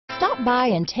Stop by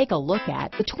and take a look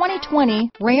at the 2020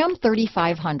 Ram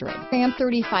 3500. Ram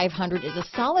 3500 is a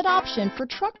solid option for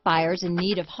truck buyers in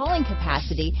need of hauling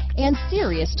capacity and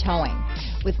serious towing.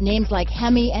 With names like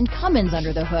Hemi and Cummins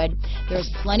under the hood,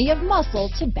 there's plenty of muscle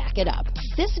to back it up.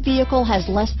 This vehicle has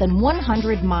less than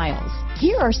 100 miles.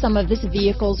 Here are some of this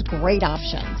vehicle's great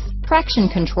options: traction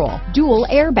control, dual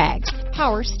airbags,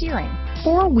 power steering,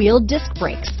 four-wheel disc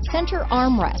brakes, center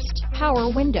armrest,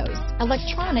 power windows,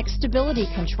 electronic stability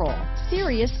control,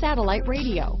 Sirius satellite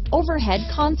radio, overhead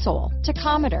console,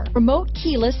 tachometer, remote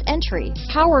keyless entry,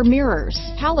 power mirrors,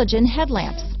 halogen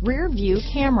headlamps, rear view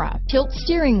camera, tilt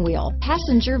steering wheel,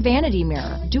 passenger vanity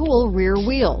mirror, dual rear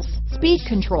wheels, speed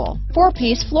control,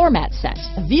 four-piece floor mat set.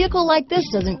 A vehicle like this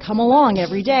doesn't come along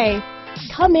every day.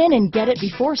 Come in and get it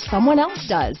before someone else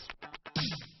does.